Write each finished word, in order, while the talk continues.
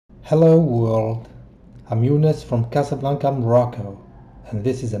Hello world, I'm Yunus from Casablanca, Morocco, and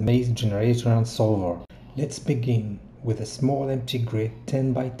this is a maze generator and solver. Let's begin with a small empty grid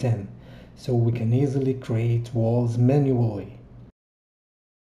 10 by 10 so we can easily create walls manually.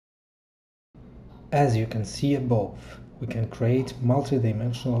 As you can see above, we can create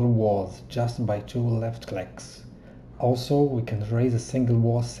multi-dimensional walls just by 2 left clicks. Also, we can raise a single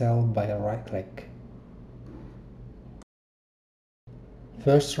wall cell by a right click.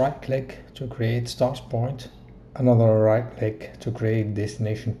 First right click to create start point, another right click to create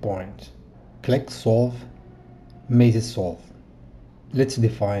destination point. Click solve, maze is solved. Let's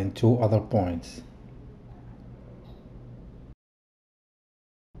define two other points.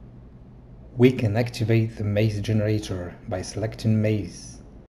 We can activate the maze generator by selecting maze.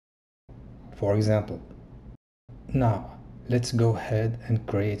 For example, now let's go ahead and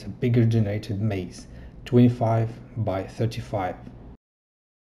create a bigger generated maze, 25 by 35.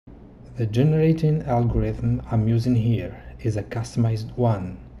 The generating algorithm I'm using here is a customized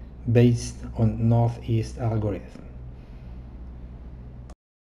one based on Northeast algorithm.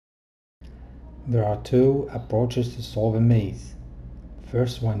 There are two approaches to solve a maze.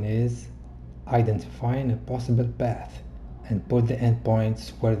 First one is identifying a possible path and put the endpoints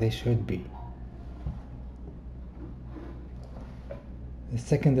where they should be. The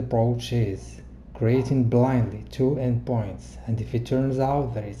second approach is creating blindly two endpoints, and if it turns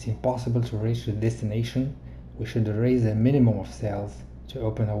out that it's impossible to reach the destination, we should erase a minimum of cells to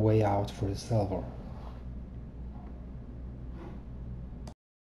open a way out for the solver.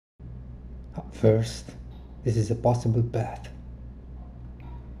 First, this is a possible path.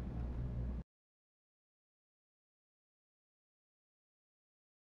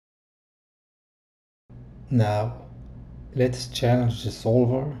 Now, let's challenge the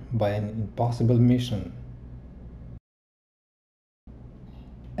solver by an impossible mission.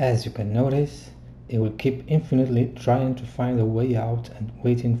 As you can notice, it will keep infinitely trying to find a way out and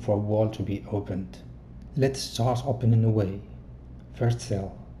waiting for a wall to be opened. Let's start opening a way. First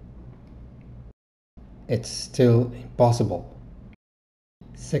cell. It's still impossible.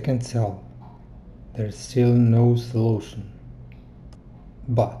 Second cell. There's still no solution.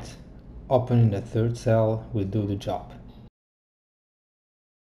 But opening the third cell will do the job.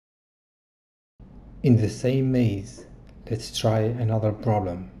 In the same maze, let's try another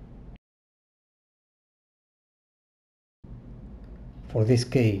problem. For this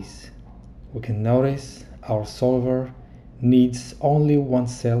case, we can notice our solver needs only one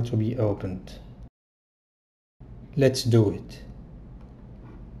cell to be opened. Let's do it.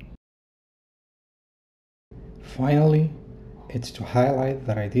 Finally, it's to highlight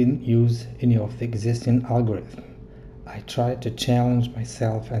that I didn't use any of the existing algorithm. I tried to challenge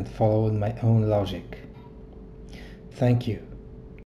myself and followed my own logic. Thank you.